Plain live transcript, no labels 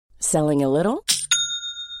Selling a little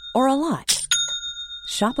or a lot?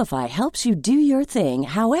 Shopify helps you do your thing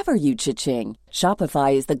however you cha-ching.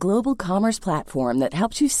 Shopify is the global commerce platform that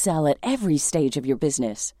helps you sell at every stage of your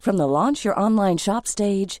business. From the launch your online shop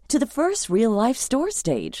stage to the first real-life store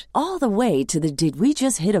stage, all the way to the did we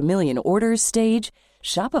just hit a million orders stage.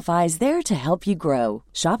 Shopify is there to help you grow.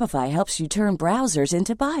 Shopify helps you turn browsers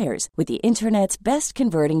into buyers with the internet's best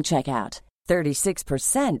converting checkout.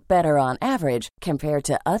 36% better on average compared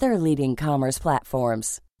to other leading commerce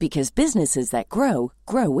platforms. Because businesses that grow,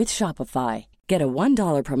 grow with Shopify. Get a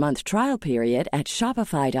 $1 per month trial period at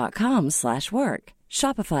shopify.com/work.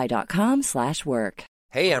 Shopify.com/work.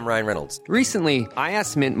 Hey, I'm Ryan Reynolds. Recently, I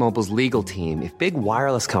asked Mint Mobile's legal team if big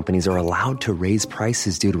wireless companies are allowed to raise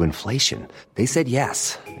prices due to inflation. They said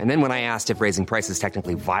yes. And then when I asked if raising prices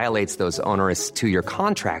technically violates those onerous two-year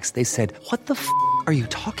contracts, they said, "What the f*** are you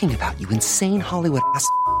talking about, you insane Hollywood ass?"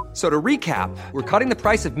 So to recap, we're cutting the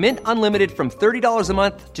price of Mint Unlimited from $30 a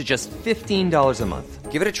month to just $15 a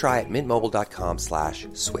month. Give it a try at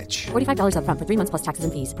mintmobile.com/switch. $45 up front for 3 months plus taxes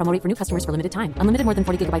and fees. Promo rate for new customers for limited time. Unlimited more than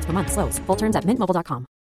 40 gigabytes per month. Slows full terms at mintmobile.com.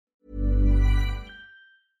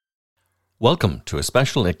 Welcome to a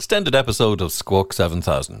special extended episode of Squawk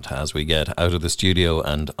 7000 as we get out of the studio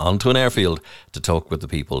and onto an airfield to talk with the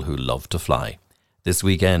people who love to fly. This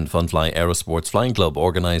weekend, Funfly Aerosports Flying Club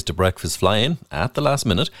organised a breakfast fly-in at the last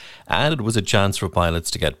minute, and it was a chance for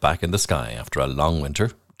pilots to get back in the sky after a long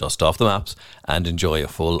winter, dust off the maps, and enjoy a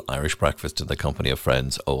full Irish breakfast in the company of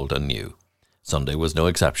friends old and new. Sunday was no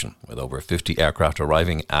exception, with over 50 aircraft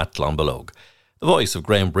arriving at Clonbelogue. The voice of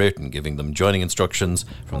Graham Brayton giving them joining instructions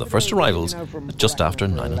from the first arrivals at just after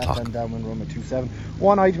 9 o'clock.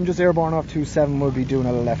 One item just airborne off 27 will be doing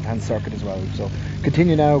a left-hand circuit as well. So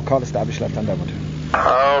continue now, call establish left-hand downwind.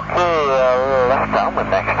 Okay, left downwind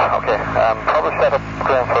next. Okay, probably set up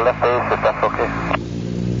going for left base if that's okay.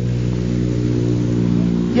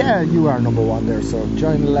 Yeah, you are number one there, so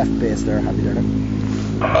join the left base there, happy there now.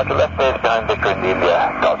 The left base behind Victor Indeed,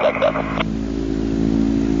 yeah, contact that.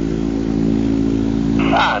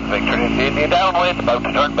 And Victor Indeed, downwind, about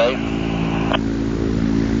to turn base.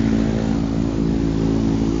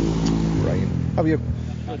 Ryan, how are you?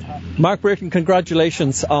 Mark Brayton,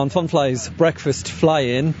 congratulations on Funfly's breakfast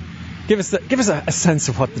fly-in. Give us a sense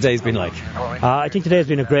of what the day's been like. I think today's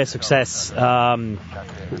been a great success.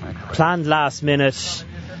 Planned last minute,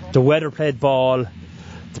 the weather played ball.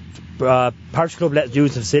 Parish Club let us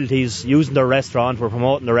use the facilities, using their restaurant. We're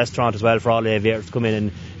promoting the restaurant as well for all the aviators to come in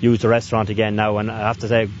and use the restaurant again now. And I have to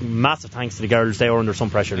say, massive thanks to the girls. They were under some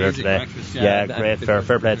pressure there today. Yeah, great, fair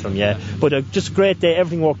play to them, yeah. But just a great day.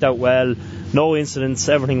 Everything worked out well. No incidents.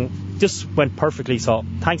 Everything just went perfectly. So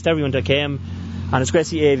thanks to everyone that came. And it's great to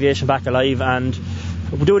see aviation back alive. And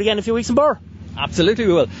we'll do it again in a few weeks in Burr. Absolutely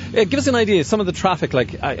we will. Give us an idea, some of the traffic,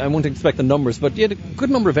 like I won't expect the numbers, but you had a good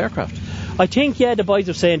number of aircraft. I think, yeah, the boys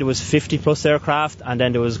were saying there was 50 plus aircraft, and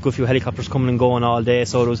then there was a good few helicopters coming and going all day,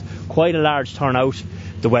 so there was quite a large turnout.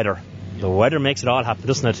 The weather makes it all happen,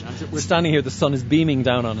 doesn't it? We're standing here, the sun is beaming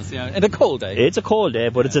down on us, yeah, and a cold day. It's a cold day,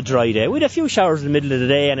 but it's a dry day. We had a few showers in the middle of the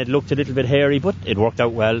day, and it looked a little bit hairy, but it worked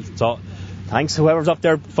out well, so thanks whoever's up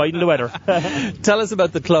there fighting the weather. Tell us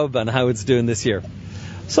about the club and how it's doing this year.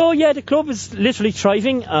 So yeah, the club is literally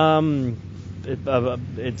thriving.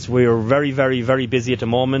 We're very, very, very busy at the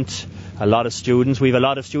moment. A lot of students. We have a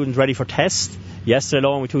lot of students ready for tests. Yesterday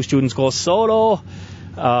alone, we had 2 students go solo.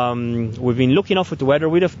 We've been lucky enough with the weather.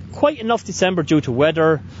 We'd have quite enough December due to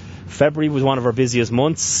weather. February was one of our busiest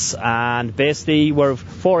months, and basically we're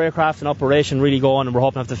 4 aircraft in operation really going, and we're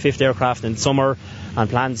hoping to have the 5th aircraft in summer, and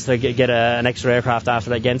plans to get an extra aircraft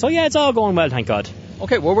after that again. So yeah, it's all going well, thank God.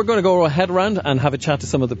 Okay, well, we're going to go head around and have a chat to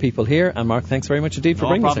some of the people here. And Mark, thanks very much indeed for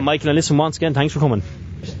bringing us here. Michael, and listen, once again, thanks for coming.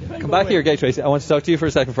 Come back here, Gay Tracy. I want to talk to you for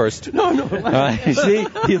a second first. No. See,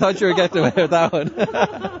 you thought you were getting away with that one.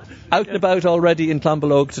 Out and about already in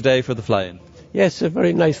Clonbelogue today for the fly-in. Yes, a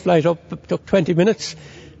very nice flight up. It took 20 minutes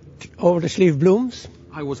over the Slieve Blooms.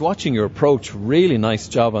 I was watching your approach. Really nice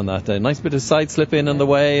job on that. A nice bit of side slip in on the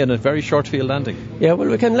way and a very short field landing. Yeah, well,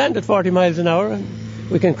 we can land at 40 miles an hour and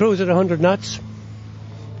we can cruise at 100 knots.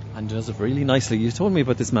 And does it really nicely. You told me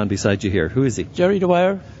about this man beside you here. Who is he? Jerry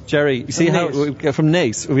Dwyer. Jerry, you see how from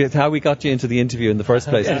Nace, how we got you into the interview in the first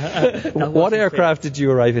place. What aircraft did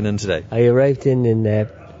you arrive in today? I arrived in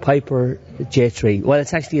Piper J3. Well,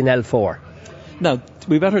 it's actually an L4. Now,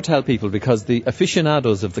 we better tell people, because the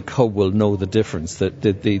aficionados of the Cub will know the difference. The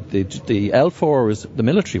L4 was the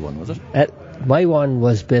military one, was it? My one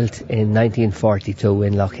was built in 1942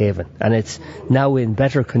 in Lockhaven, and it's now in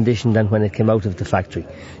better condition than when it came out of the factory.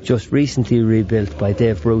 Just recently rebuilt by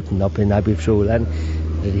Dave Bruton up in Abbeyfrule, and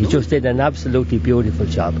with it. He just did an absolutely beautiful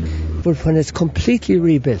job. But when it's completely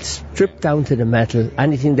rebuilt, stripped down to the metal,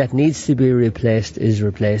 anything that needs to be replaced is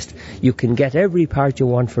replaced. You can get every part you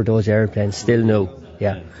want for those airplanes still new.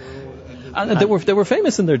 Yeah. And they were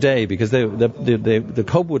famous in their day because the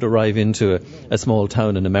Cub would arrive into a small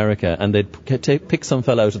town in America and they'd pick some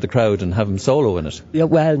fella out of the crowd and have him solo in it. Yeah,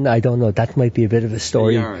 well, I don't know. That might be a bit of a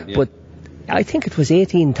story. Yeah. But I think it was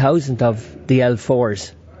 18,000 of the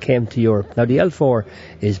L4s came to Europe. Now, the L4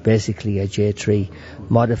 is basically a J3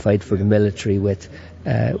 modified for the military with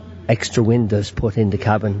extra windows put in the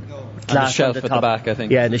cabin. And a shelf at the back, I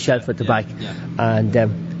think. Yeah, the shelf at the back. Yeah. And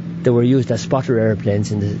they were used as spotter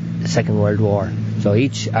airplanes in the Second World War. So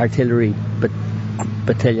each artillery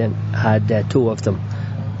battalion had 2 of them,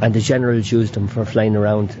 and the generals used them for flying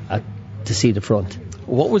around to see the front.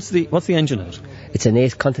 What's the engine out? It's an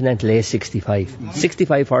Continental A65.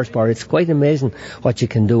 65 horsepower. It's quite amazing what you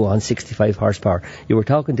can do on 65 horsepower. You were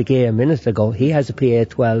talking to Gay a minute ago. He has a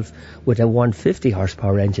PA12 with a 150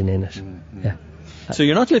 horsepower engine in it. Yeah. So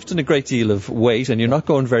you're not lifting a great deal of weight and you're not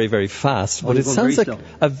going very, very fast, but it sounds like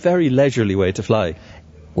a very leisurely way to fly.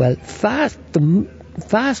 Well, the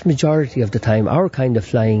vast majority of the time, our kind of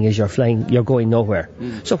flying is you're going nowhere.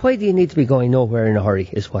 So why do you need to be going nowhere in a hurry,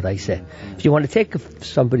 is what I say. If you want to take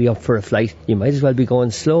somebody up for a flight, you might as well be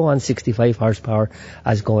going slow on 65 horsepower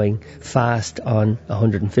as going fast on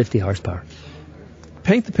 150 horsepower.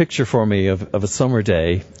 Paint the picture for me of a summer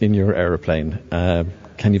day in your aeroplane.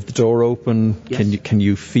 Can you have the door open? Yes. Can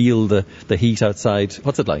you feel the heat outside?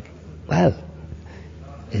 What's it like? Well,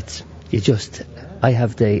 I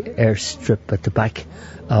have the airstrip at the back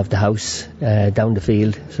of the house, down the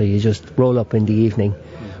field, so you just roll up in the evening,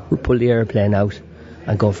 pull the airplane out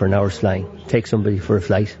and go for an hour's flying. Take somebody for a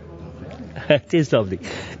flight. It is lovely.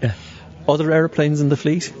 Yeah. Other airplanes in the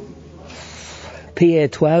fleet?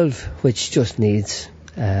 PA12, which just needs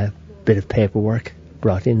a bit of paperwork,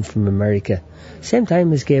 brought in from America. Same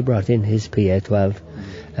time as Gay brought in his PA12.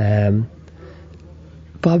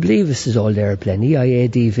 Bob Levis's old airplane,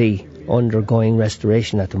 EIA-DV, undergoing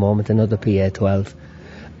restoration at the moment, another PA12.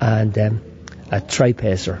 And a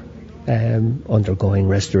Tripacer, undergoing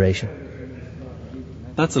restoration.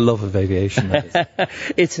 That's a love of aviation.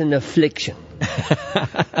 It's an affliction.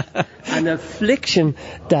 An affliction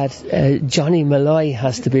that Johnny Malloy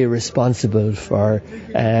has to be responsible for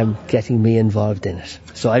getting me involved in it.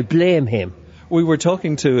 So I blame him. We were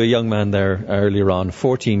talking to a young man there earlier on,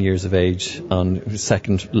 14 years of age, on his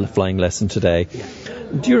second flying lesson today.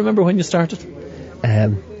 Do you remember when you started?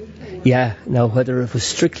 Yeah, now whether it was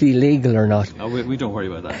strictly legal or not. Oh, we don't worry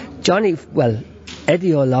about that.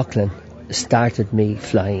 Eddie O'Loughlin started me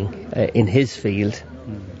flying in his field.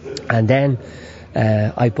 And then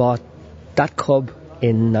I bought that Cub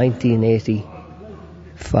in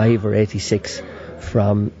 1985 or 86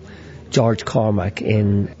 from George Cormack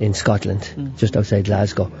in Scotland, just outside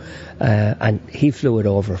Glasgow. And he flew it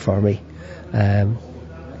over for me.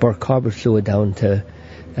 Burke Corbett flew it down to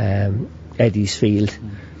Eddie's field,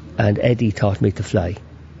 and Eddie taught me to fly.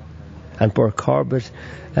 And Burke Corbett,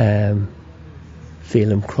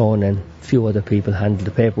 Phelim Cronin, a few other people handled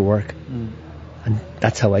the paperwork. And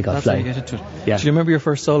that's how I got flying. How you get into it. Yeah. Do you remember your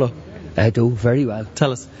first solo? I do, very well.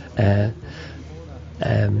 Tell us.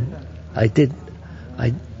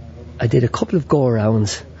 I did a couple of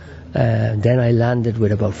go-arounds, then I landed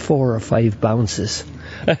with about 4 or 5 bounces.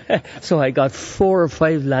 So I got 4 or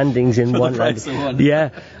 5 landings in one landing. Yeah,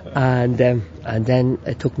 and then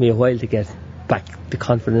it took me a while to get back the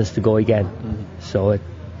confidence to go again. So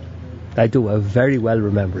I very well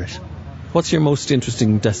remember it. What's your most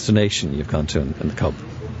interesting destination you've gone to in the Cub?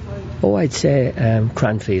 Oh, I'd say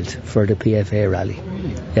Cranfield for the PFA rally.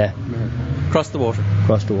 Yeah. Across the water?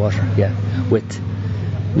 Across the water, yeah. With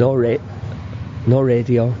no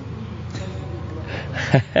radio.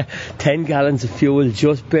 10 gallons of fuel,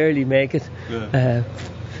 just barely make it. Yeah.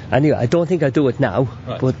 Anyway, I don't think I do it now,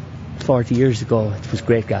 but 40 years ago it was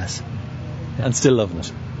great gas. And still loving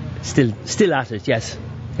it? Still at it, yes.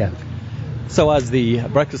 Yeah. So as the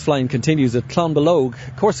breakfast flying continues at Clonbelogue,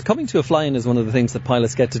 of course, coming to a fly-in is one of the things that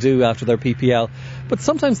pilots get to do after their PPL, but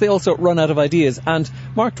sometimes they also run out of ideas. And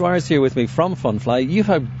Mark Dwyer's here with me from Funfly. You've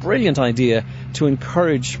had a brilliant idea to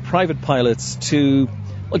encourage private pilots to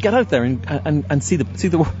get out there and see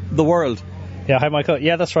the world. Yeah, hi Michael.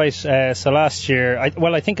 Yeah, that's right. So last year,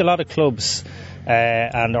 I think a lot of clubs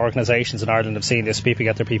and organisations in Ireland have seen this. People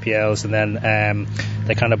get their PPLs and then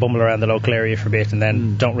they kind of bumble around the local area for a bit and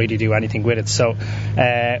then don't really do anything with it. So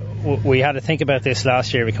we had to think about this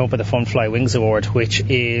last year. We came up with the Fun Fly Wings Award, which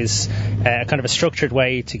is kind of a structured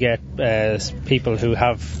way to get people who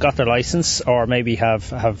have got their licence or maybe have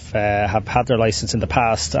had their licence in the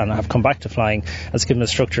past and have come back to flying. Let's give them a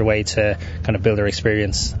structured way to kind of build their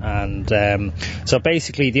experience. And so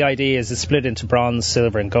basically the idea is it's split into bronze,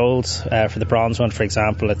 silver and gold. For the bronze one, for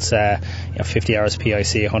example, it's 50 hours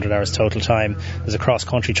PIC, 100 hours total time. There's a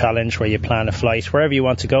cross-country challenge where you plan a flight wherever you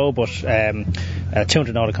want to go, but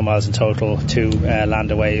 200 nautical miles in total, 2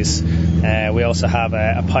 landaways. We also have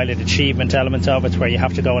a pilot achievement element of it where you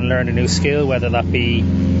have to go and learn a new skill, whether that be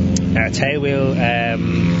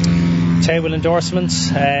tailwheel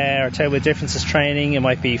endorsements or tailwheel differences training. It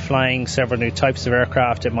might be flying several new types of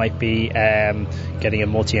aircraft. It might be getting a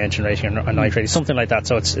multi-engine rating or night rating, something like that.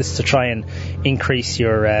 So it's to try and increase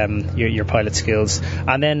your pilot skills.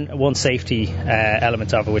 And then one safety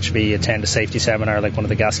element of it, which would be attend a safety seminar like one of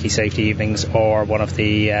the Gasky safety evenings or one of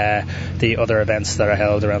the other events that are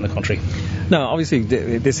held around the country. Now, obviously,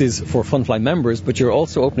 this is for Funfly members, but you're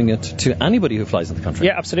also opening it to anybody who flies in the country.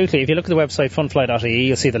 Yeah, absolutely. If you look at the website funfly.ie,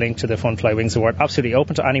 you'll see the link to the Funfly Wings Award. Absolutely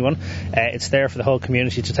open to anyone. It's there for the whole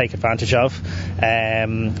community to take advantage of.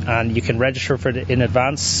 And you can register for it in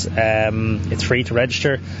advance. It's free to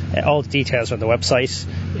register. All the details are on the website.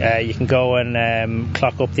 You can go and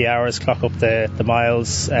clock up the hours, clock up the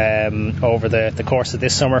miles over the course of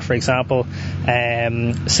this summer, for example.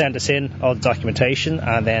 Send us in all the documentation,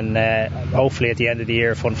 and then hopefully at the end of the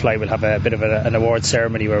year, Funfly will have a bit of an award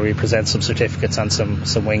ceremony where we present some certificates and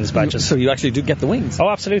some wings badges. So you actually do get the wings? Oh,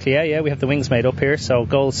 absolutely, yeah. We have the wings made up here, so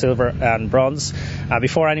gold, silver and bronze.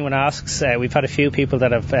 Before anyone asks, we've had a few people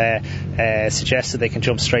that have suggested they can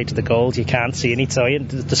jump straight to the gold. You can't, so you need to,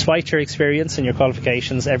 despite your experience and your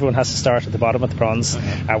qualifications, everyone has to start at the bottom of the bronze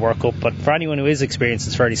and work up. But for anyone who is experienced,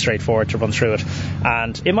 it's fairly straightforward to run through it.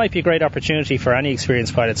 And it might be a great opportunity for any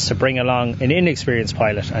experienced pilots to bring along an inexperienced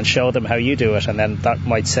pilot and show them how you do it, and then that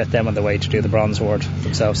might set them on the way to do the bronze award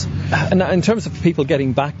themselves. And in terms of people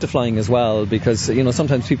getting back to flying as well, because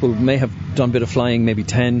sometimes people may have done a bit of flying maybe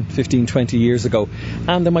 10, 15, 20 years ago,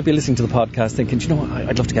 and they might be listening to the podcast thinking,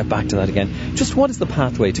 I'd love to get back to that again. Just what is the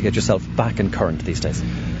pathway to get yourself back and current these days?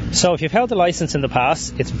 So if you've held a licence in the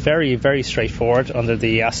past, it's very, very straightforward under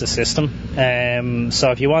the EASA system.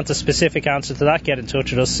 So if you want a specific answer to that, get in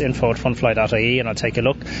touch with us, info@funfly.ie, and I'll take a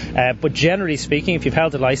look. But generally speaking, if you've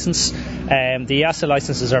held a licence, the EASA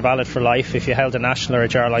licences are valid for life. If you held a national or a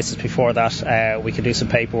JAR licence before that, we can do some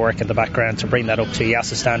paperwork in the background to bring that up to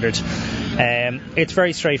EASA standard. It's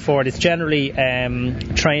very straightforward. It's generally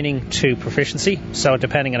training to proficiency. So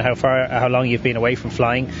depending on how long you've been away from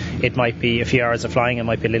flying, it might be a few hours of flying, it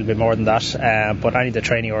might be a little bit more than that, but any of the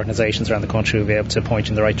training organisations around the country will be able to point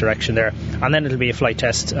in the right direction there. And then it'll be a flight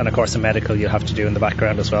test and of course a medical you'll have to do in the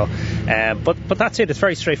background as well. But that's it. It's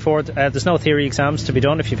very straightforward. There's no theory exams to be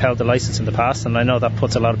done if you've held the licence in the past, and I know that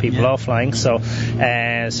puts a lot of people off flying, so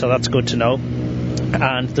that's good to know.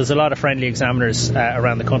 And there's a lot of friendly examiners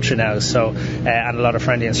around the country now, so and a lot of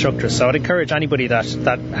friendly instructors. So I'd encourage anybody that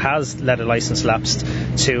has let a licence lapsed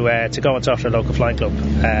to go and talk to a local flying club.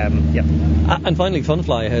 And finally,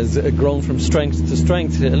 Funfly has grown from strength to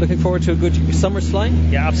strength. Looking forward to a good summer's flying?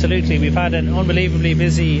 Yeah, absolutely. We've had an unbelievably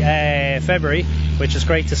busy February, which is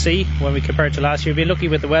great to see when we compare it to last year. We've been lucky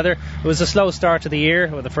with the weather. It was a slow start to the year,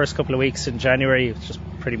 with the first couple of weeks in January. It was just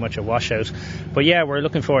pretty much a washout. But yeah, we're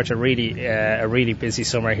looking forward to a really busy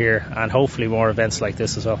summer here, and hopefully more events like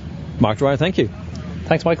this as well. Mark Dwyer, thank you.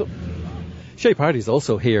 Thanks, Michael. Shay Pardy's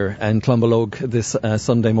also here in Clonbelogue this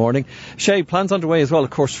Sunday morning. Shay, plans underway as well,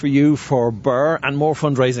 of course, for you, for Burr, and more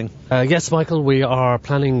fundraising. Yes, Michael, we are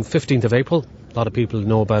planning 15th of April. A lot of people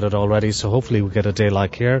know about it already, so hopefully we'll get a day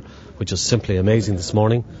like here, which is simply amazing this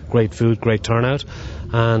morning. Great food, great turnout.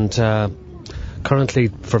 And currently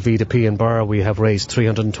for VDP and Burr, we have raised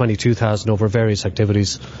 322,000 over various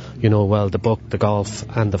activities. The book, the golf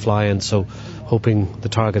and the flying. So hoping the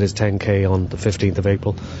target is 10k on the 15th of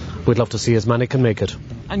April. We'd love to see as many can make it.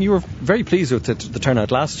 And you were very pleased with the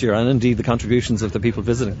turnout last year, and indeed the contributions of the people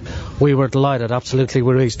visiting. We were delighted, absolutely.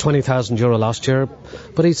 We raised €20,000 last year,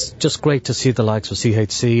 but it's just great to see the likes of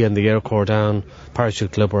CHC and the Air Corps down.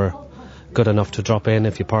 Parachute Club were good enough to drop in,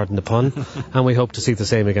 if you pardon the pun, and we hope to see the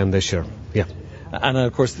same again this year. Yeah. And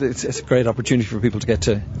of course, it's a great opportunity for people to get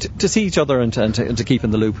to see each other and to keep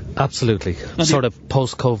in the loop. Absolutely. Sort of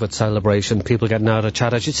post-COVID celebration, people getting out of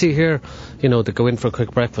chat. As you see here, they go in for a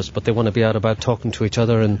quick breakfast, but they want to be out about talking to each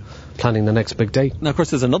other and planning the next big day. Now, of course,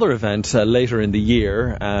 there's another event later in the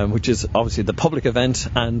year, which is obviously the public event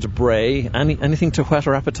and Bray. Anything to whet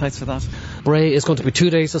our appetites for that? Bray is going to be 2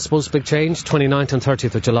 days, I suppose, big change, 29th and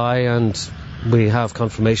 30th of July, and we have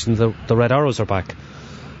confirmation the Red Arrows are back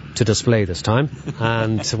to display this time,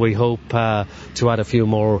 and we hope to add a few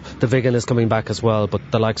more. The Vigan is coming back as well,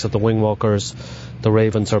 but the likes of the Wingwalkers, the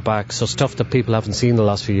Ravens are back, so stuff that people haven't seen the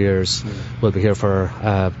last few years will be here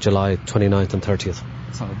for July 29th and 30th.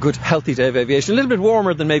 So a good healthy day of aviation, a little bit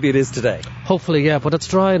warmer than maybe it is today. Hopefully, yeah, but it's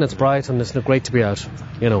dry and it's bright and it's great to be out.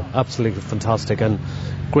 Absolutely fantastic, and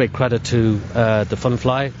great credit to the Fun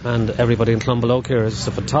Fly and everybody in Clonbelogue here. It's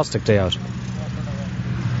a fantastic day out.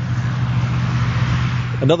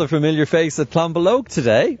 Another familiar face at Clonbelogue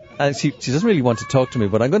today, and she doesn't really want to talk to me,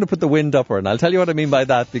 but I'm going to put the wind up her, and I'll tell you what I mean by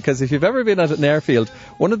that, because if you've ever been out at an airfield,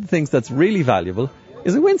 one of the things that's really valuable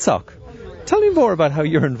is a windsock. Tell me more about how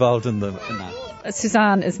you're involved in that.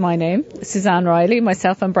 Suzanne is my name, Suzanne Riley.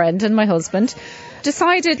 Myself and Brendan, my husband,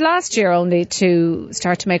 decided last year only to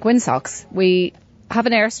start to make windsocks. We have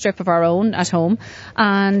an airstrip of our own at home,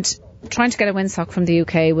 and trying to get a windsock from the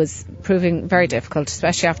UK was proving very difficult,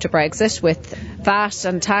 especially after Brexit, with VAT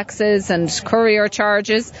and taxes and courier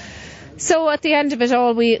charges. So at the end of it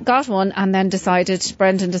all, we got one, and then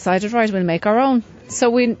Brendan decided, right, we'll make our own. So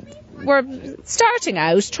we're starting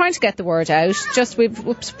out, trying to get the word out. We've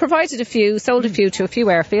provided a few, sold a few to a few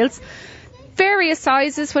airfields. Various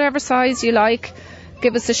sizes, whatever size you like,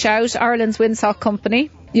 give us a shout, Ireland's Windsock Company.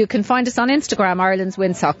 You can find us on Instagram, Ireland's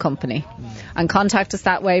Windsock Company, and contact us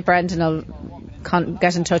that way. Brendan will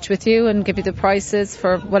get in touch with you and give you the prices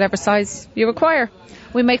for whatever size you require.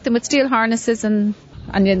 We make them with steel harnesses, and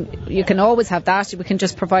you can always have that. We can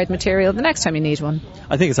just provide material the next time you need one.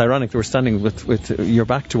 I think it's ironic that we're standing with your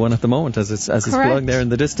back to one at the moment as it's blowing there in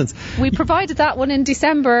the distance. We provided that one in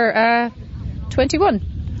December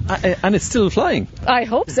 21. And it's still flying. I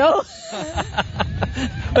hope so.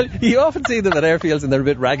 Well, you often see them at airfields and they're a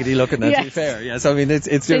bit raggedy looking, to be fair. Yes, I mean, it's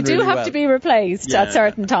doing They do really have well. to be replaced at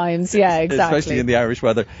certain times. Yeah, exactly. Especially in the Irish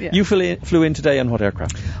weather. Yeah. You flew in today on what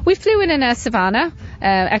aircraft? We flew in a Savannah,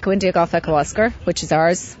 Echo India Golf Echo Oscar, which is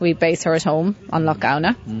ours. We base her at home on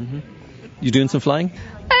Lochgowna. Mm-hmm. You doing some flying?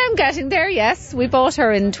 I'm getting there, yes. We bought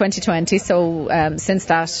her in 2020, so since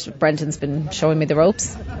that, Brendan's been showing me the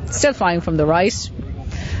ropes. Still flying from the right,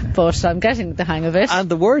 but I'm getting the hang of it. And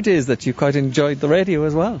the word is that you quite enjoyed the radio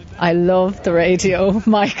as well. I love the radio,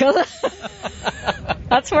 Michael.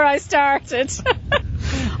 That's where I started.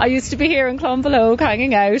 I used to be here in Clonbelogue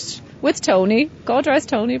hanging out with Tony, God rest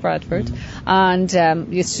Tony Bradford, and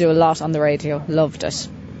used to do a lot on the radio. Loved it.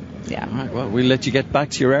 Yeah. All right, well, we'll let you get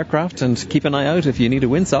back to your aircraft and keep an eye out if you need a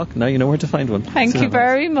windsock. Now you know where to find one. Thank you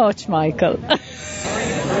very much, Michael.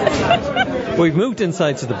 We've moved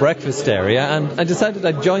inside to the breakfast area, and I decided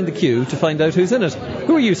I'd join the queue to find out who's in it.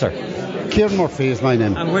 Who are you, sir? Kieran Murphy is my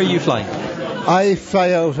name. And where are you flying? I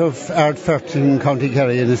fly out of Ardfert in County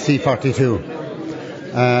Kerry in a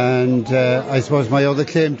C-42. And I suppose my other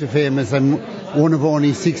claim to fame is I'm one of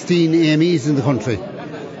only 16 AMEs in the country.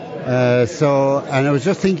 And I was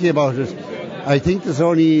just thinking about it. I think there's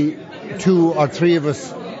only 2 or 3 of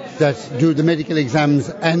us that do the medical exams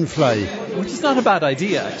and fly. Which is not a bad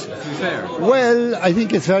idea, actually, to be fair. Well, I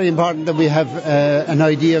think it's very important that we have an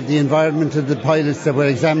idea of the environment of the pilots that we're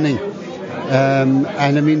examining. And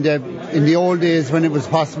I mean, in the old days when it was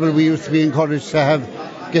possible, we used to be encouraged to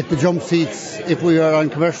get the jump seats if we were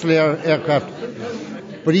on commercial aircraft.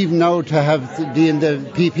 But even now, to be in the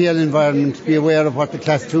PPL environment, be aware of what the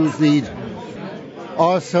Class 2s need.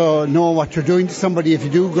 Also know what you're doing to somebody if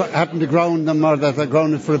you do happen to ground them or that they're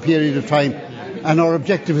grounded for a period of time. And our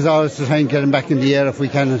objective is always to try and get them back in the air if we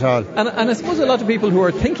can at all. And I suppose a lot of people who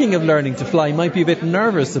are thinking of learning to fly might be a bit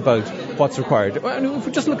nervous about what's required. If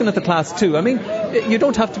we're just looking at the Class 2, I mean, you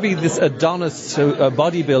don't have to be this Adonis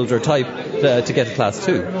bodybuilder type to get a Class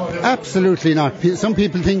 2. Absolutely not. Some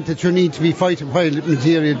people think that you need to be fighter pilot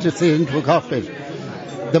material to sit into a cockpit.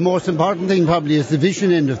 The most important thing probably is the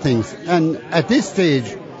vision end of things. And at this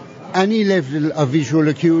stage, any level of visual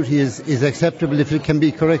acuity is acceptable if it can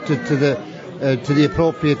be corrected to the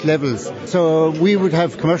appropriate levels. So we would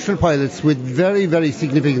have commercial pilots with very, very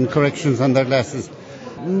significant corrections on their glasses.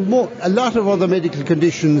 A lot of other medical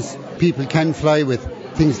conditions people can fly with,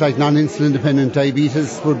 Things like non-insulin dependent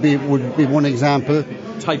diabetes would be one example.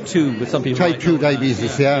 Type 2 with some people. Type 2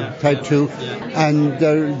 diabetes, type 2. And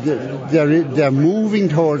they're moving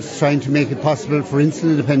towards trying to make it possible for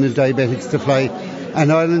insulin dependent diabetics to fly.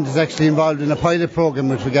 And Ireland is actually involved in a pilot program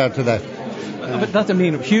with regard to that. But that's,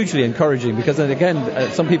 hugely encouraging, because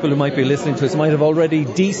again, some people who might be listening to us might have already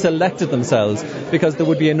deselected themselves because there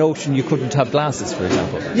would be a notion you couldn't have glasses, for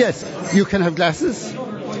example. Yes, you can have glasses,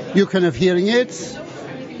 you can have hearing aids,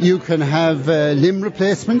 you can have limb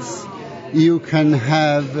replacements, you can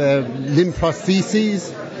have limb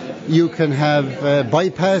prostheses, you can have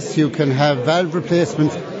bypass, you can have valve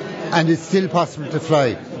replacements, and it's still possible to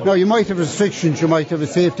fly. Now, you might have restrictions, you might have a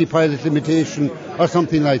safety pilot limitation or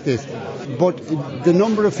something like this, but the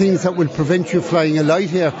number of things that will prevent you flying a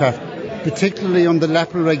light aircraft, particularly under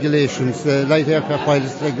LAPL regulations, the Light Aircraft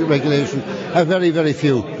Pilots Regulation, are very, very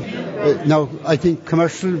few. Now, I think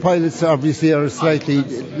commercial pilots obviously are a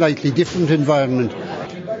slightly different environment.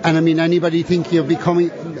 And anybody thinking of becoming...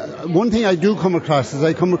 One thing I do come across is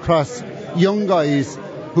I come across young guys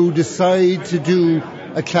who decide to do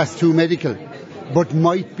a Class 2 medical, but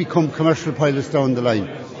might become commercial pilots down the line.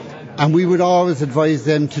 And we would always advise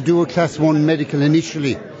them to do a Class 1 medical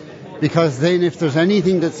initially, because then if there's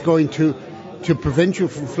anything that's going to prevent you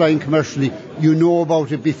from flying commercially, you know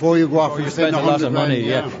about it before you go off and spend a lot of money.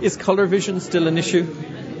 Yeah. Is colour vision still an issue?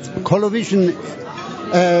 Colour vision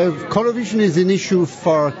is an issue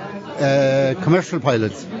for commercial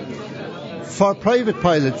pilots. For private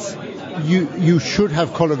pilots, you should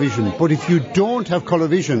have colour vision, but if you don't have colour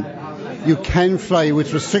vision, you can fly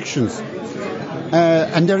with restrictions.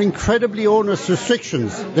 And they're incredibly onerous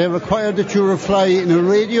restrictions. They require that you fly in a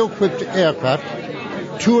radio-equipped aircraft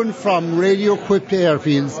to and from radio-equipped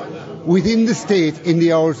airfields within the state in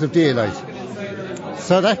the hours of daylight.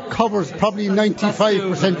 So that covers probably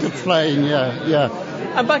 95% of flying, yeah.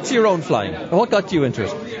 And back to your own flying. What got you into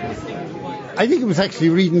it? I think it was actually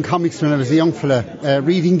reading comics when I was a young fella,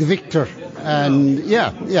 reading The Victor. And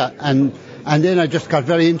and then I just got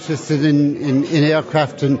very interested in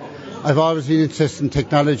aircraft, and I've always been interested in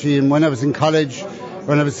technology. And when I was in college,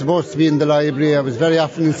 when I was supposed to be in the library, I was very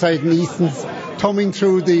often inside in Easton's, thumbing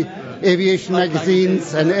through the aviation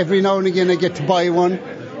magazines, and every now and again I get to buy one.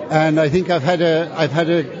 And I think I've had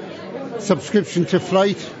a subscription to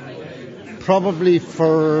Flight probably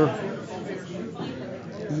for,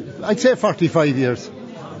 I'd say, 45 years.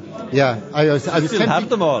 Yeah, I was tempted. Have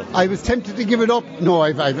them all. I was tempted to give it up. No,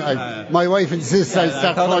 my wife insists I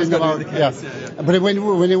start flying them out. But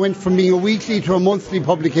when it went from being a weekly to a monthly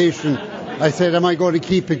publication, I said, am I going to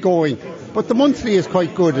keep it going? But the monthly is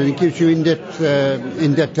quite good, and it gives you in-depth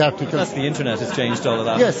articles. That's the internet has changed all of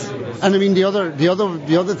that. Yes, and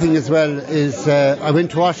the other thing as well is I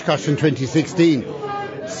went to Oshkosh in 2016,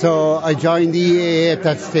 so I joined the EAA at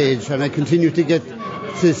that stage, and I continued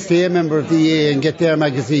to stay a member of the EAA and get their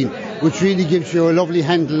magazine, which really gives you a lovely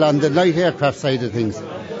handle on the light aircraft side of things.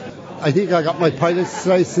 I think I got my pilot's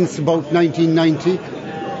license about 1990.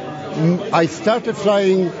 I started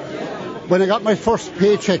flying when I got my first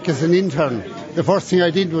paycheck as an intern. The first thing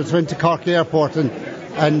I did was went to Cork Airport and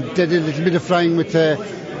did a little bit of flying with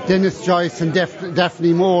Dennis Joyce and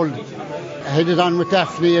Daphne Mould. I headed on with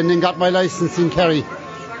Daphne and then got my license in Kerry.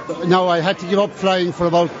 Now I had to give up flying for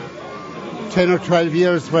about 10 or 12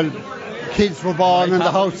 years. Well, kids were born and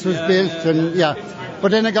the house was built, and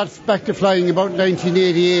but then I got back to flying about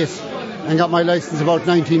 1988 and got my license about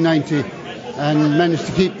 1990 and managed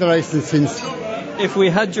to keep the license since. If we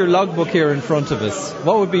had your logbook here in front of us,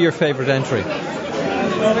 what would be your favourite entry?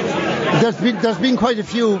 There's been quite a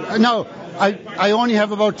few. Now, I only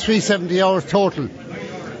have about 370 hours total,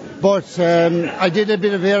 but I did a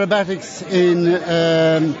bit of aerobatics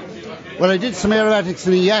I did some aerobatics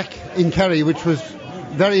in a yak in Kerry, which was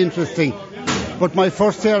very interesting. But my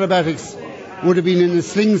first aerobatics would have been in the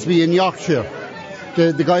Slingsby in Yorkshire.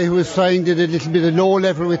 The guy who was flying did a little bit of low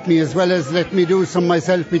level with me, as well as let me do some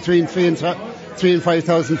myself between 3,000 and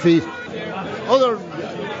 5,000 feet.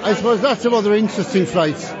 I suppose lots of other interesting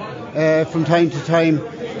flights from time to time.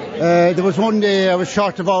 There was one day I was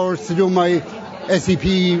short of hours to do my SEP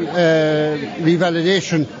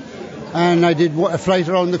revalidation, and I did a flight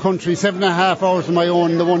around the country, 7.5 hours on my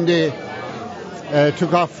own the one day.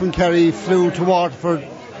 Took off from Kerry, flew to Waterford,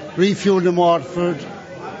 refueled in Waterford,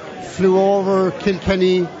 flew over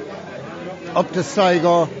Kilkenny, up to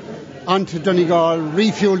Sligo, onto Donegal,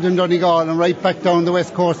 refueled in Donegal, and right back down the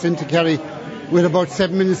west coast into Kerry with about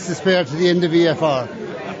 7 minutes to spare to the end of VFR.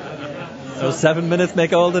 So 7 minutes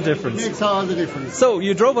make all the difference. Makes all the difference. So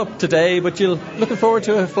you drove up today, but you're looking forward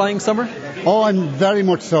to a flying summer? Oh, I'm very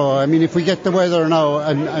much so. I mean, if we get the weather now,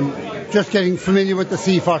 I'm just getting familiar with the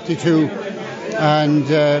C42,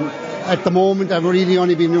 and at the moment I've really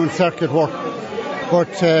only been doing circuit work. But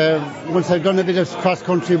once I've done a bit of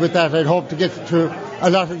cross-country with that, I'd hope to get to a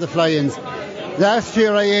lot of the fly-ins. Last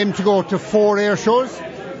year I aimed to go to 4 air shows,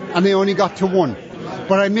 and I only got to 1.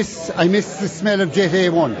 But I miss the smell of Jet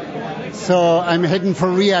A1. So I'm heading for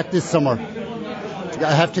Riyadh this summer.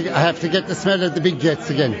 I have to get the smell of the big jets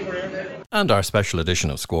again. And our special edition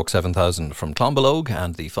of Squawk 7000 from Clonbelogue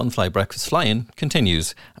and the Funfly Breakfast Fly-In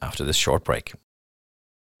continues after this short break.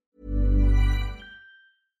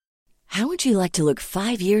 How would you like to look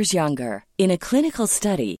 5 years younger? In a clinical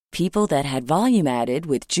study, people that had volume added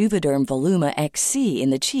with Juvederm Voluma XC in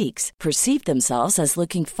the cheeks perceived themselves as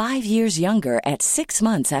looking 5 years younger at 6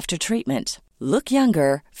 months after treatment. Look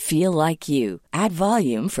younger, feel like you. Add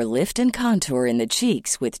volume for lift and contour in the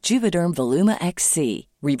cheeks with Juvederm Voluma XC.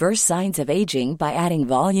 Reverse signs of aging by adding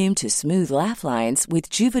volume to smooth laugh lines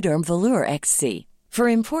with Juvederm Volure XC. For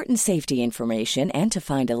important safety information and to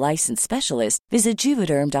find a licensed specialist, visit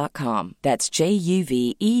Juvederm.com. That's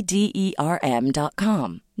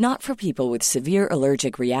JUVEDERM.com. Not for people with severe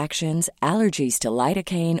allergic reactions, allergies to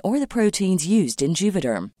lidocaine, or the proteins used in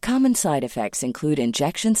Juvederm. Common side effects include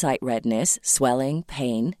injection site redness, swelling,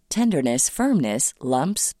 pain, tenderness, firmness,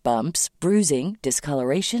 lumps, bumps, bruising,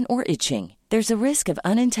 discoloration, or itching. There's a risk of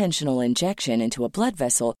unintentional injection into a blood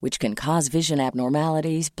vessel, which can cause vision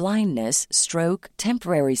abnormalities, blindness, stroke,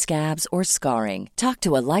 temporary scabs, or scarring. Talk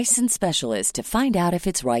to a licensed specialist to find out if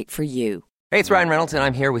it's right for you. Hey, it's Ryan Reynolds, and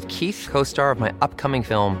I'm here with Keith, co-star of my upcoming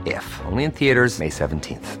film, If, only in theaters May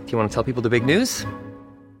 17th. Do you want to tell people the big news?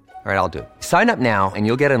 All right, I'll do it. Sign up now and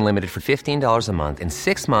you'll get unlimited for $15 a month and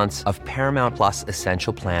 6 months of Paramount Plus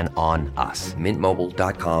Essential Plan on us.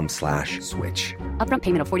 MintMobile.com/switch. Upfront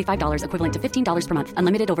payment of $45 equivalent to $15 per month.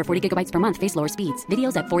 Unlimited over 40 gigabytes per month. Face lower speeds.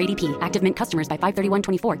 Videos at 480p. Active Mint customers by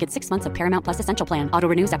 531.24 get 6 months of Paramount Plus Essential Plan. Auto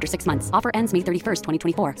renews after 6 months. Offer ends May 31st,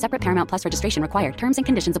 2024. Separate Paramount Plus registration required. Terms and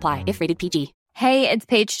conditions apply if rated PG. Hey, it's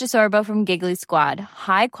Paige DeSorbo from Giggly Squad.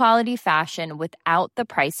 High quality fashion without the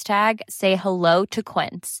price tag. Say hello to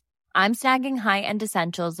Quince. I'm snagging high-end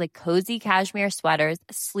essentials like cozy cashmere sweaters,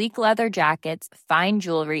 sleek leather jackets, fine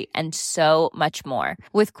jewelry, and so much more.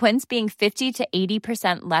 With Quince being 50 to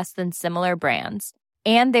 80% less than similar brands.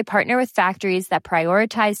 And they partner with factories that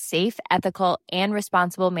prioritize safe, ethical, and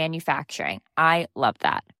responsible manufacturing. I love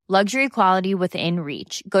that. Luxury quality within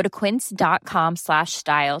reach. Go to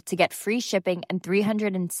quince.com/style to get free shipping and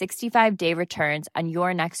 365-day returns on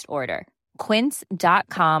your next order.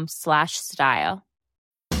 Quince.com/style.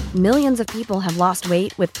 Millions of people have lost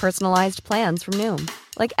weight with personalized plans from Noom.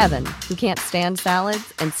 Like Evan, who can't stand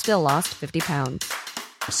salads and still lost 50 pounds.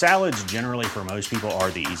 Salads generally for most people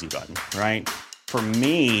are the easy button, right? For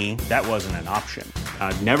me, that wasn't an option.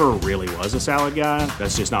 I never really was a salad guy.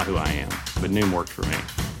 That's just not who I am. But Noom worked for me.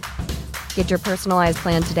 Get your personalized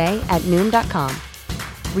plan today at Noom.com.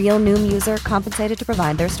 Real Noom user compensated to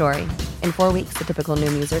provide their story. In 4 weeks, the typical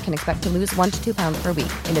Noom user can expect to lose 1 to 2 pounds per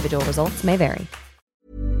week. Individual results may vary.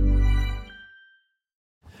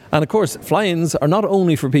 And of course, fly-ins are not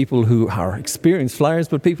only for people who are experienced flyers,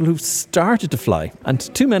 but people who've started to fly. And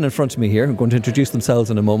 2 men in front of me here, who are going to introduce themselves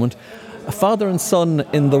in a moment. A father and son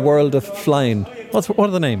in the world of flying. What are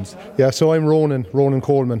the names? Yeah, so I'm Ronan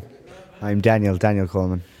Coleman. I'm Daniel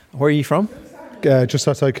Coleman. Where are you from? Just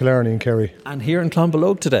outside Killarney in Kerry. And here in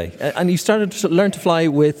Clonbelogue today. And you started to learn to fly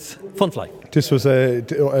with Funfly. This was, I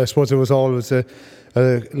suppose it was always a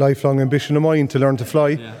lifelong ambition of mine to learn to fly.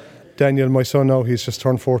 Yeah. Daniel, my son now, he's just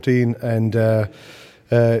turned 14 and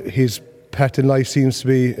his path in life seems to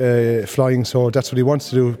be flying, so that's what he wants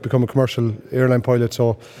to do, become a commercial airline pilot.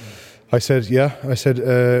 So I said,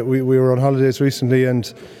 we were on holidays recently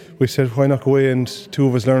and we said, why not go away and 2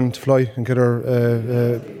 of us learn to fly and get our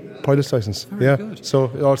pilot's licence. Yeah, good.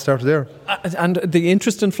 So it all started there. And the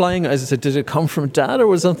interest in flying, as I said, did it come from Dad, or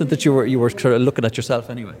was it something that you were sort of looking at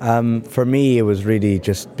yourself anyway? For me, it was really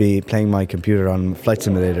just playing my computer on flight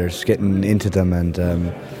simulators, getting into them, and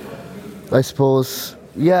I suppose,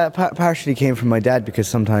 partially came from my dad, because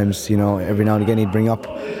sometimes, every now and again he'd bring up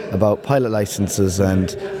about pilot licences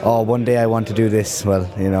and, one day I want to do this. Well,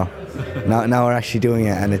 now we're actually doing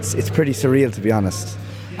it, and it's pretty surreal, to be honest.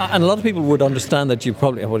 And a lot of people would understand that you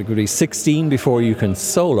probably would be 16 before you can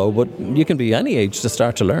solo, but you can be any age to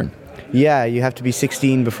start to learn. Yeah, you have to be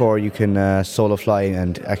 16 before you can solo fly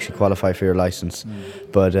and actually qualify for your license.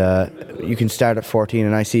 But you can start at 14,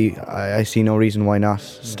 and I see no reason why not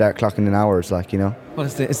start clocking in hours, like, you know. Well,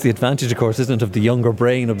 it's the advantage, of course, isn't it, of the younger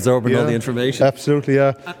brain absorbing all the information? Absolutely,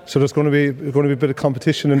 yeah. So there's going to be a bit of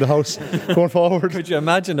competition in the house going forward. Could you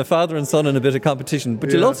imagine a father and son in a bit of competition?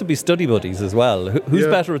 But you'll also be study buddies as well. Who's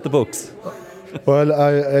better at the books? Well,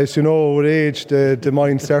 as you know, with age, the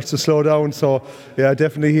mind starts to slow down. So, yeah,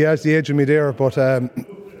 definitely he has the edge of me there. But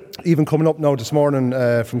even coming up now this morning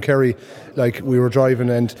from Kerry, like, we were driving,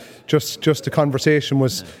 and just the conversation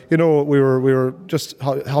was, you know, we were just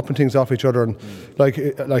hopping things off each other, and like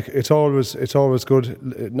it's always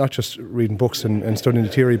good, not just reading books and studying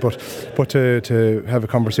the theory, but to have a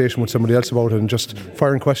conversation with somebody else about it and just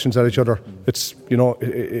firing questions at each other. It's, you know,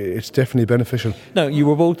 it's definitely beneficial. Now, you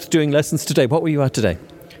were both doing lessons today. What were you at today?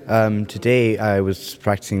 Today I was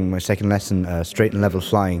practicing my second lesson, straight and level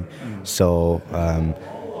flying. So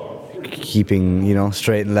keeping, you know,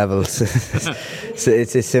 straight and level. So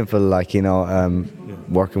it's simple, like, you know,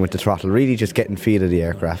 working with the throttle, really just getting feel of the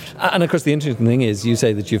aircraft. And of course the interesting thing is, you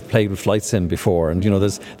say that you've played with Flight Sim before, and, you know,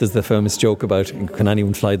 there's the famous joke about, can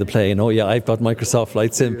anyone fly the plane? Oh yeah, I've got Microsoft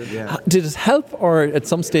Flight Sim. Yeah. Did it help, or at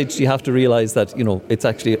some stage do you have to realise that, you know, it's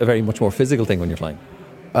actually a very much more physical thing when you're flying?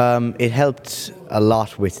 It helped a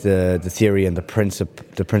lot with the theory and the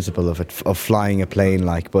principle of flying a plane,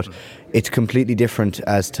 like, but it's completely different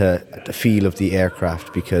as to the feel of the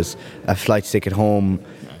aircraft, because a flight stick at home,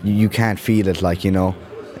 you can't feel it, like, you know,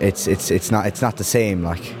 it's not the same,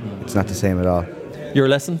 like, it's not the same at all. Your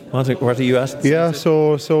lesson, what are you at? Yeah,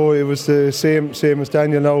 so it was the same as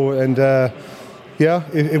Daniel now, and yeah,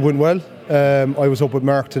 it went well. I was up with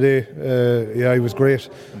Mark today. Yeah, he was great.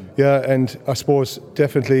 Yeah, and I suppose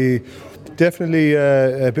definitely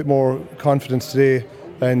a bit more confidence today.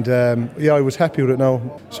 And yeah, I was happy with it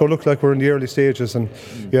now. So it looked like we're in the early stages, and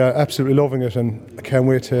yeah, absolutely loving it, and I can't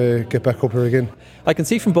wait to get back up here again. I can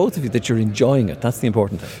see from both of you that you're enjoying it. That's the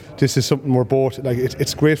important thing. This is something we're both, like,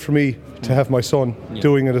 it's great for me to have my son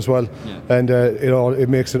doing it as well, and it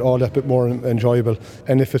makes it all that bit more enjoyable.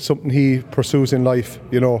 And if it's something he pursues in life,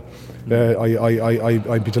 you know,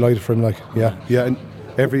 I'd be delighted for him. Like, yeah, and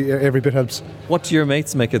every bit helps. What do your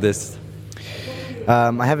mates make of this?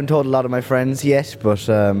 I haven't told a lot of my friends yet, but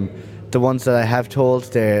the ones that I have told,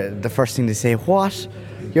 the first thing they say, what?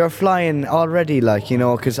 You're flying already, like, you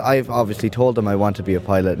know, because I've obviously told them I want to be a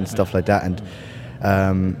pilot and stuff like that, and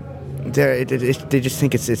they just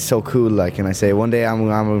think it's so cool, like, and I say, one day I'm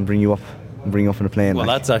going to bring you up on a plane. Well,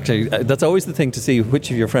 like. that's always the thing, to see which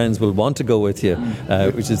of your friends will want to go with you,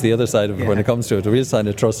 which is the other side of it when it comes to it, a real sign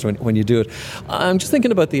of trust when you do it. I'm just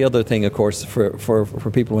thinking about the other thing, of course,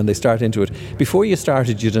 for people when they start into it. Before you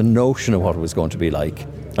started, you had a notion of what it was going to be like,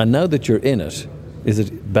 and now that you're in it, is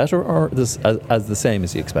it better or as the same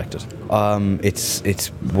as you expected?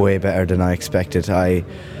 It's way better than I expected. I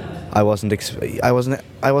wasn't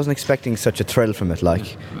expecting such a thrill from it,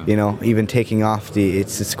 like, you know, even taking off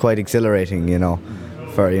it's quite exhilarating, you know,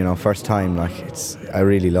 for, you know, first time, like, I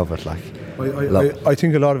really love it, like. I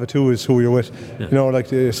think a lot of it too is who you're with. You know, like,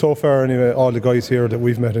 so far anyway, all the guys here that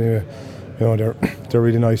we've met anyway, you know, they're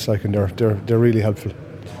really nice, like, and they're really helpful.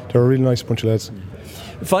 They're a really nice bunch of lads.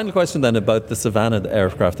 Final question then about the Savannah, the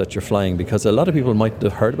aircraft that you're flying, because a lot of people might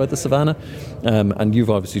have heard about the Savannah, and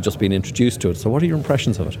you've obviously just been introduced to it. So what are your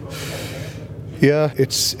impressions of it? Yeah,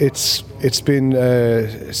 it's been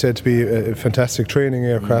said to be a fantastic training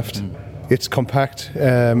aircraft. It's compact.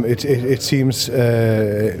 It seems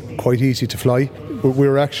quite easy to fly.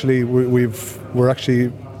 We're actually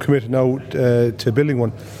committed now to building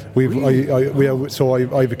one. I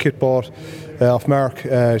have a kit bought off Mark,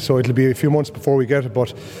 so it'll be a few months before we get it,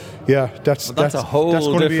 but yeah, that's a whole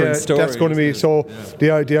different story. That's going to be so.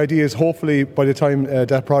 The idea is, hopefully by the time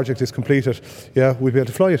that project is completed, yeah, we'll be able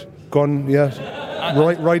to fly it.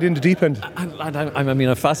 Right in the deep end.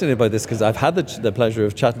 I'm fascinated by this, because I've had the pleasure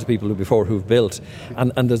of chatting to people before who've built,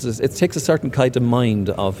 and it takes a certain kind of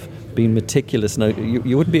mind of being meticulous. Now,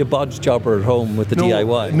 you wouldn't be a bodge jobber at home with the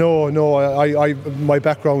DIY. No. I my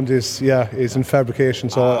background is in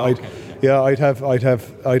fabrication, so I'd have a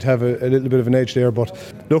little bit of an edge there.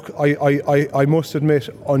 But look, I must admit,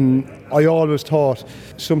 I always thought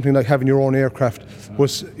something like having your own aircraft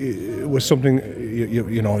was something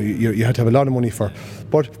you had to have a lot of money for,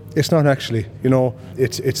 but it's not actually. You know,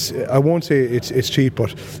 it's I won't say it's cheap,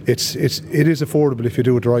 but it is affordable if you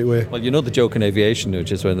do it the right way. Well, you know the joke in aviation,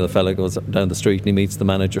 which is when the fella goes down the street and he meets the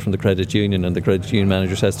manager from the credit union, and the credit union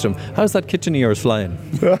manager says to him, "How's that kitchen of yours flying?"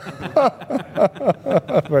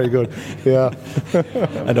 Very good. Yeah.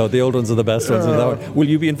 I know the old ones are the best ones. Will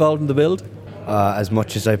you be involved in the build? as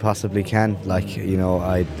much as I possibly can. Like, you know,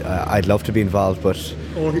 I'd love to be involved, but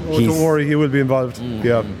don't worry, he will be involved.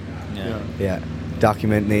 Yeah.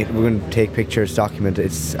 Document it. We're going to take pictures, document it.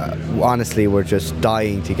 It's honestly, we're just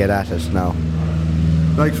dying to get at it now.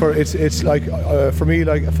 Like it's like for me,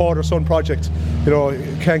 like a father-son project. You know,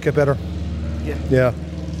 it can't get better. Yeah,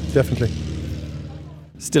 definitely.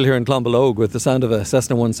 Still here in Clonbelogue with the sound of a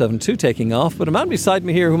Cessna 172 taking off, but a man beside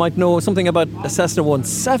me here who might know something about a Cessna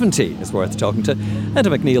 170 is worth talking to.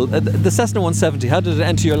 Enda McNeil, the Cessna 170, how did it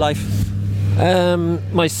enter your life?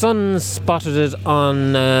 My son spotted it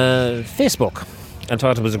on Facebook and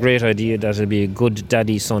thought it was a great idea, that it'd be a good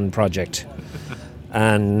daddy-son project.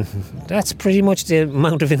 And that's pretty much the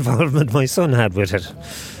amount of involvement my son had with it.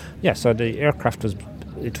 Yeah, so the aircraft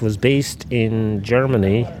was based in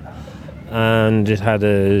Germany, and it had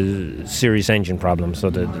a serious engine problem. So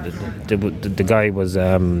the guy was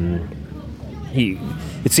it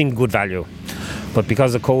seemed good value, but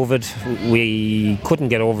because of COVID, we couldn't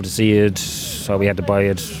get over to see it, so we had to buy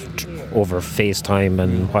it over FaceTime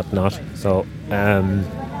and whatnot. So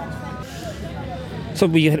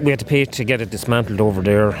we had to pay to get it dismantled over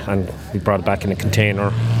there, and we brought it back in a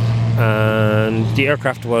container. And the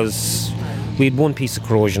aircraft we had one piece of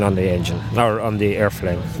corrosion on the engine, or on the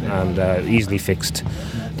airframe, and easily fixed.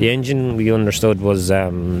 The engine, we understood, was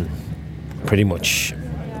pretty much,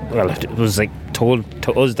 well, it was like told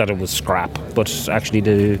to us that it was scrap, but actually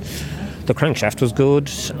the crankshaft was good,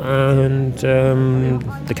 and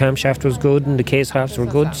the camshaft was good, and the case halves were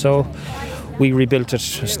good. So we rebuilt it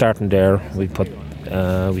starting there. We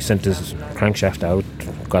sent this crankshaft out,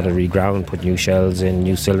 got it reground, put new shells in,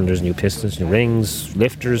 new cylinders, new pistons, new rings,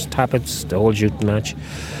 lifters, tappets, the whole shooting match.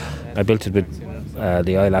 I built it with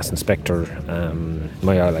the ILAS inspector,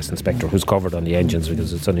 my ILAS inspector, who's covered on the engines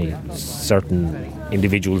because it's only certain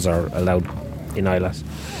individuals are allowed in ILAS.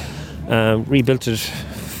 Rebuilt it,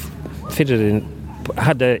 fitted it in,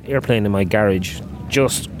 had the airplane in my garage,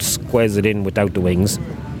 just squeezed it in without the wings.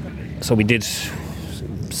 So we did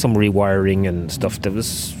some rewiring and stuff. There was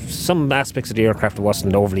some aspects of the aircraft I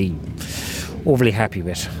wasn't overly happy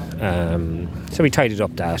with. So we tidied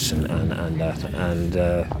up that and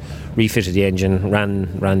refitted the engine,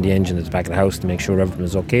 ran the engine at the back of the house to make sure everything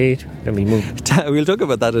was okay. Then we moved. We'll talk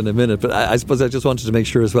about that in a minute, but I suppose I just wanted to make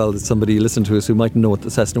sure as well that somebody listening to us who might know what the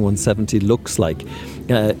Cessna 170 looks like.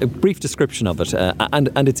 A brief description of it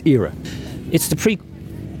and its era. It's the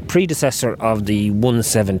predecessor of the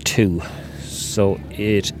 172. So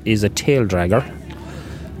it is a tail dragger,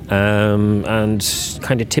 and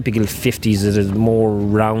kind of typical 50s. It is more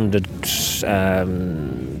rounded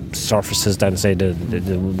surfaces than, say, the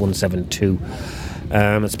 172.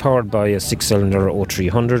 It's powered by a 6-cylinder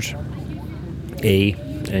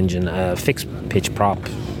 0300A engine, fixed pitch prop,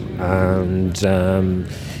 and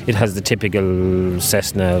it has the typical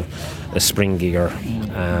Cessna spring gear.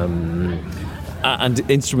 And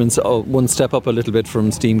instruments one step up a little bit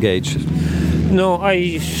from steam gauge. No,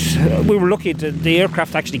 we were lucky. The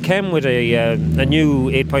aircraft actually came with a new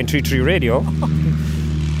 8.33 radio,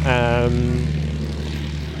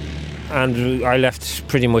 and I left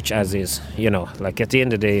pretty much as is. You know, like at the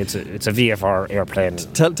end of the day, it's a VFR airplane.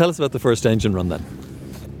 Tell us about the first engine run then.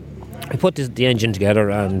 I put the engine together,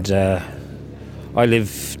 and I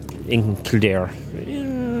live in Kildare.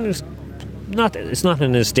 It's not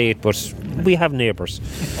an estate, but we have neighbours.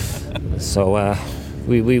 So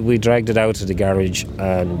we dragged it out to the garage,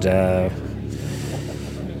 and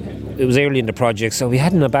it was early in the project, so we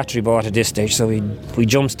hadn't a battery bought at this stage. So we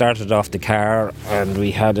jump started off the car, and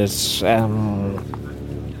we had it a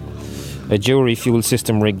jury fuel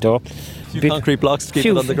system rigged up. A few concrete blocks to keep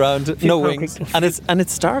it on the ground, no wings, and it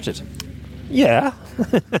started. Yeah,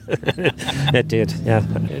 it did. Yeah,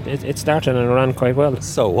 it started and it ran quite well.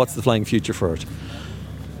 So, what's the flying future for it?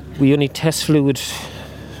 We only test fluid.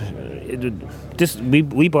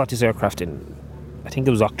 We bought this aircraft in, I think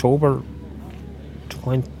it was October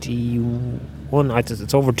 21.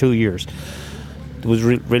 It's over 2 years. There was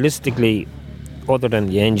realistically, other than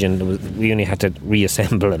the engine, we only had to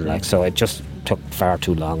reassemble it. So it just took far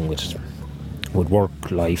too long with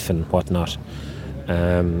work life and whatnot.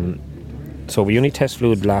 So we only test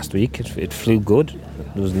fluid last week. It flew good.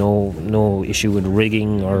 There was no issue with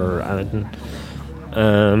rigging or anything.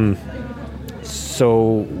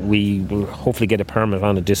 So we will hopefully get a permit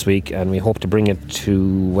on it this week, and we hope to bring it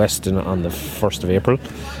to Weston on the 1st of April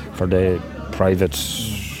for the private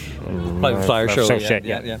flyer show.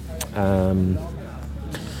 Yeah.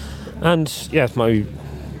 And yeah,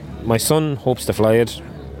 my son hopes to fly it.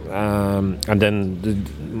 And then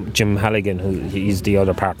Jim Halligan, he's the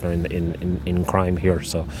other partner in crime here.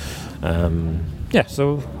 So yeah,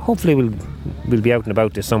 so hopefully we'll be out and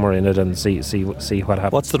about this summer in it and see what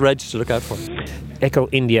happens. What's the reg to look out for? Echo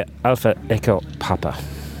India Alpha Echo Papa.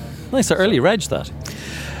 Nice, early reg that.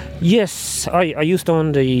 Yes, I used to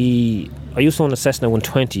own a Cessna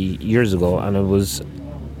 120 years ago, and it was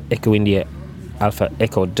Echo India Alpha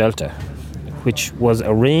Echo Delta, which was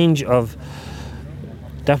a range of.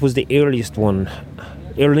 That was the earliest one.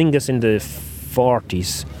 Aer Lingus in the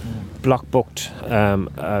 40s block booked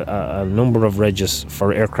a number of regs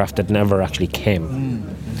for aircraft that never actually came.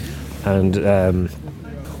 And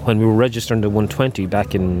when we were registering the 120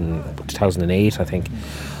 back in 2008, I think,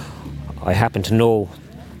 I happened to know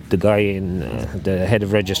the guy in the head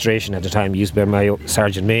of registration at the time. Used to be my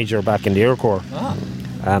Sergeant Major back in the Air Corps.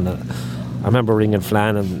 And I remember ringing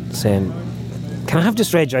Flann and saying, can I have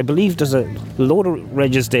this reg? I believe there's a load of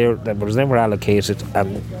regs there that was never allocated.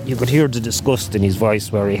 And you could hear the disgust in his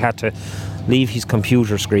voice, where he had to leave his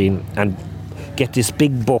computer screen and get this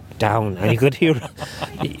big book down. And you could hear,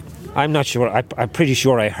 I'm not sure, I'm pretty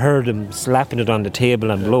sure I heard him slapping it on the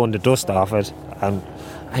table and blowing the dust off it. And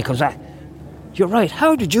he comes back, you're right,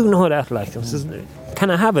 how did you know that? Like, I says, can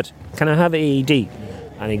I have it? Can I have AED?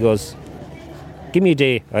 And he goes, give me a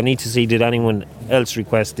day. I need to see, did anyone else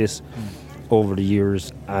request this over the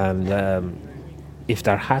years? And if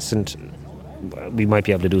there hasn't, we might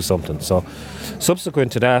be able to do something. So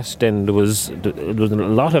subsequent to that, then there was a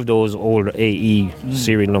lot of those old AE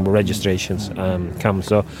serial number registrations come.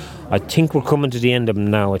 So I think we're coming to the end of them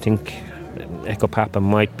now. I think Echo Papa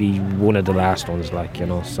might be one of the last ones, like, you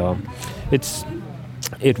know. So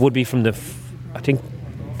it would be from the, I think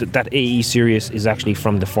that AE series is actually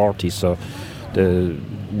from the 40s. So the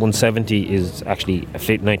 170 is actually a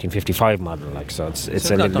 1955 model, like, so it's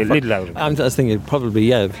a little out of it. I was thinking probably,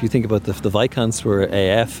 yeah, if you think about the Vicons were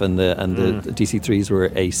AF and the DC3s were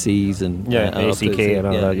ACs and ACK and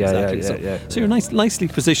all that. Exactly. So you're nicely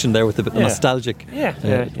positioned there with the nostalgic.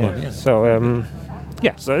 So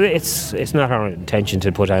so it's not our intention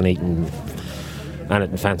to put anything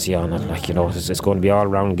fancy on it, like, you know. It's going to be all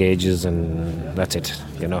round gauges and that's it,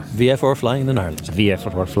 you know. VFR flying in Ireland.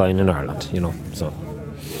 VFR flying in Ireland, you know. So.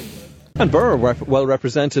 And Burr were well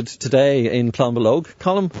represented today in Clonbelogue.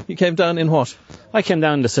 Colm, you came down in what? I came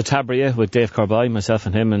down to Satabria with Dave Corby, myself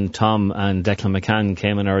and him, and Tom and Declan McCann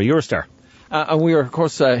came in our Eurostar. And we were, of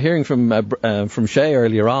course, hearing from Shay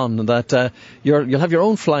earlier on that you'll have your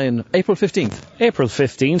own flying April 15th. April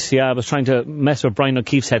 15th, yeah. I was trying to mess with Brian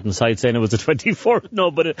O'Keefe's head inside saying it was the 24th.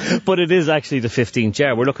 No, but it is actually the 15th.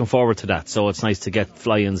 Yeah, we're looking forward to that. So it's nice to get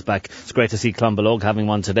fly-ins back. It's great to see Clonbelogue having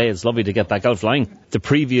one today. It's lovely to get back out flying. The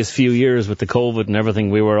previous few years with the COVID and everything,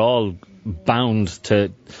 we were all bound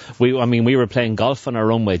to... we were playing golf on our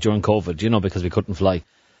runway during COVID, you know, because we couldn't fly.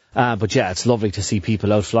 But yeah, it's lovely to see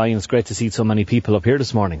people out flying. It's great to see so many people up here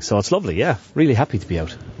this morning. So it's lovely, yeah. Really happy to be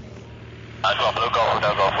out.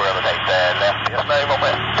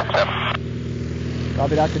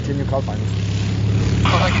 Copy that, continue call finals.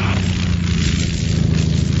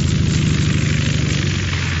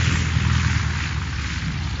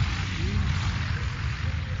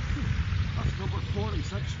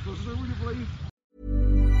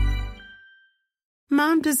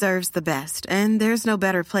 Mom deserves the best, and there's no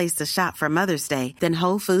better place to shop for Mother's Day than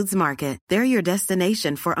Whole Foods Market. They're your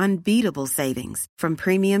destination for unbeatable savings, from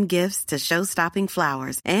premium gifts to show-stopping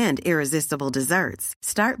flowers and irresistible desserts.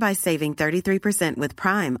 Start by saving 33% with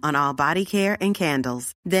Prime on all body care and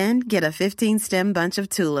candles. Then get a 15-stem bunch of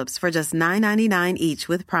tulips for just $9.99 each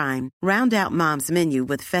with Prime. Round out Mom's menu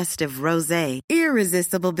with festive rosé,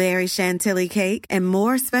 irresistible berry chantilly cake, and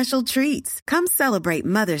more special treats. Come celebrate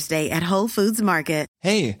Mother's Day at Whole Foods Market.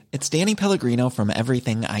 Hey, it's Danny Pellegrino from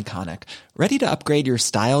Everything Iconic. Ready to upgrade your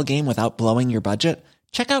style game without blowing your budget?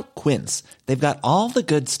 Check out Quince. They've got all the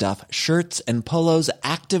good stuff, shirts and polos,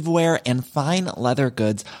 activewear, and fine leather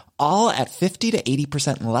goods, all at 50 to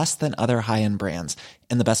 80% less than other high-end brands.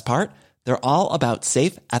 And the best part? They're all about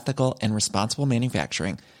safe, ethical, and responsible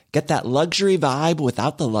manufacturing. Get that luxury vibe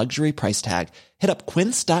without the luxury price tag. Hit up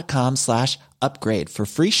quince.com/upgrade for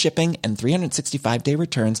free shipping and 365-day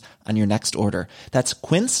returns on your next order. That's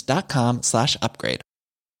quince.com/upgrade.